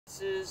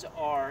This is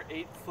our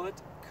 8-foot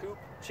coop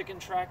chicken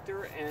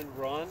tractor and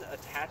run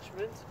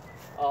attachment.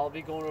 I'll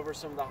be going over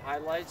some of the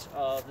highlights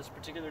of this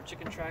particular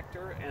chicken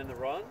tractor and the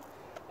run.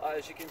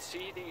 As you can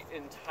see, the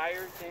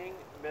entire thing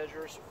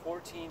measures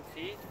 14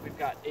 feet. We've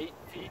got 8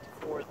 feet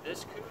for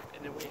this coop,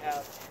 and then we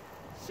have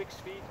 6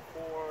 feet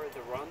for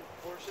the run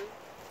portion.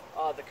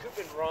 The coop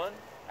and run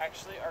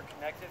actually are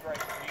connected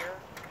right here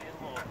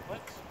in little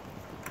clips.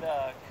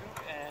 The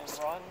coop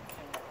and run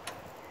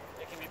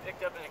can be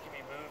picked up and it can be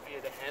moved via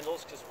the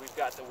handles because we've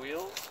got the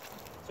wheels.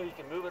 So you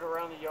can move it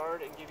around the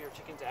yard and give your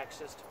chickens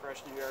access to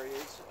fresh new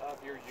areas of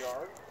your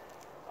yard.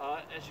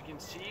 As you can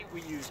see,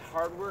 we use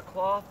hardware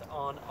cloth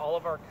on all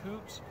of our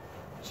coops.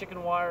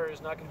 Chicken wire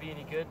is not going to be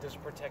any good,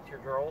 doesn't protect your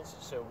girls,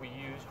 so we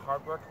use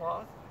hardware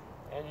cloth.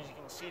 And as you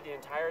can see, the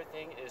entire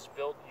thing is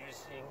built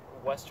using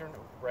Western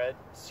red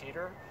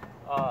cedar.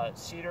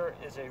 Cedar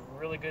is a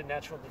really good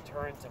natural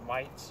deterrent to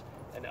mites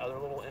and other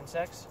little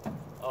insects.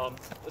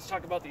 Let's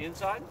talk about the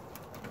inside.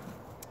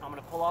 I'm going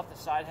to pull off the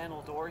side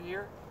handle door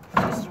here.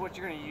 This is what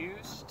you're going to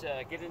use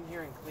to get in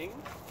here and clean.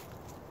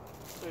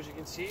 So as you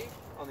can see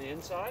on the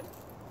inside,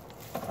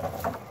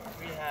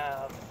 we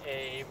have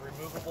a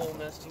removable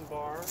nesting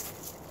bar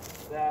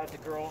that the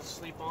girls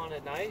sleep on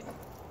at night.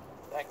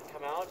 That can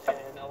come out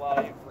and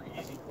allow you for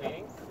easy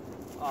cleaning.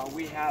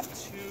 We have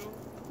 2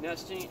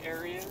 nesting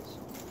areas.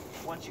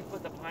 Once you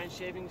put the pine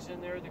shavings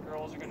in there, the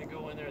girls are going to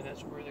go in there and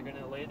that's where they're going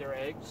to lay their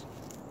eggs.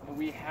 And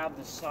we have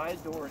the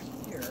side doors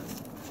here,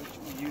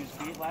 which we use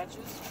bead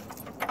latches.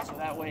 So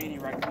that way any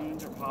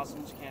raccoons or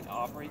possums can't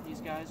operate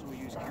these guys. We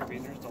use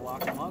carabiners to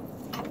lock them up.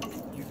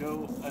 You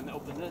go and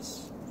open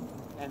this,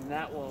 and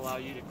that will allow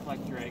you to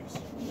collect your eggs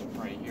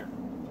right here.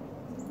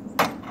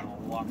 I'll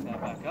lock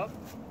that back up.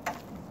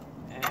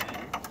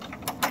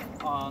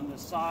 And on the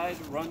side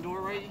run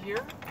door right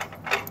here,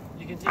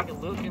 you can take a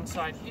look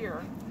inside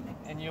here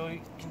and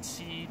you can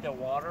see the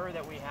water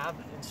that we have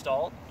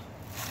installed.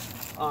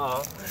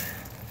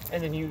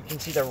 And then you can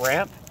see the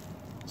ramp.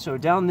 So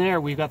down there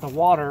we've got the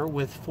water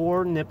with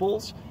 4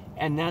 nipples,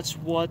 and that's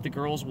what the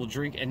girls will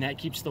drink, and that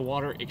keeps the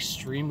water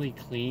extremely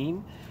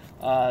clean.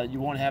 You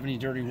won't have any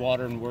dirty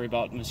water and worry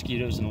about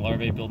mosquitoes and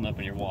larvae building up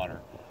in your water.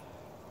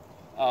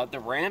 The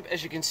ramp,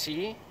 as you can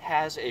see,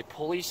 has a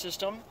pulley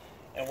system,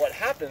 and what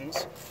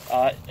happens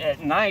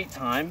at night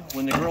time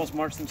when the girls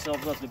march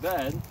themselves up to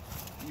bed,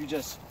 you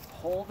just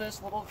pull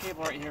this little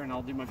cable right here, and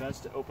I'll do my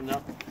best to open it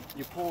up.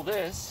 You pull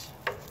this,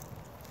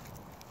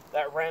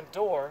 that ramp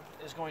door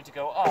is going to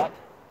go up,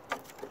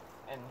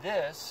 and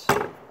this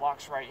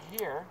locks right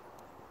here,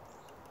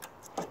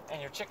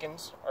 and your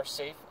chickens are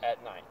safe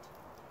at night.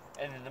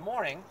 And in the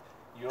morning,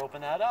 you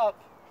open that up,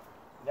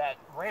 that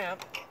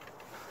ramp,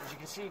 as you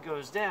can see,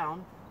 goes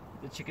down.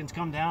 The chickens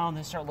come down,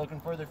 they start looking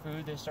for their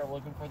food, they start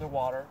looking for their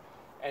water,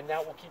 and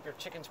that will keep your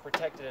chickens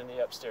protected in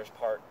the upstairs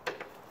part.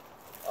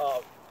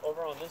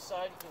 Over on this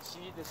side, you can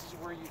see this is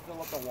where you fill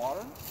up the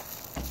water.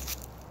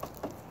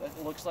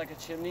 That looks like a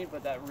chimney,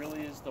 but that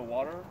really is the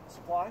water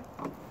supply.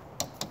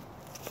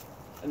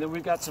 And then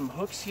we've got some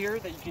hooks here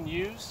that you can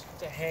use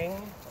to hang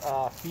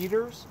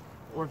feeders,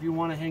 or if you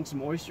want to hang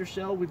some oyster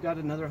shell, we've got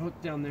another hook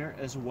down there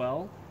as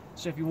well.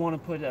 So if you want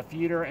to put a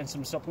feeder and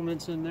some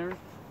supplements in there,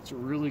 it's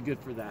really good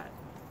for that.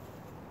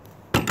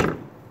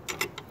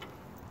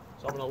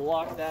 So I'm going to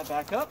lock that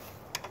back up.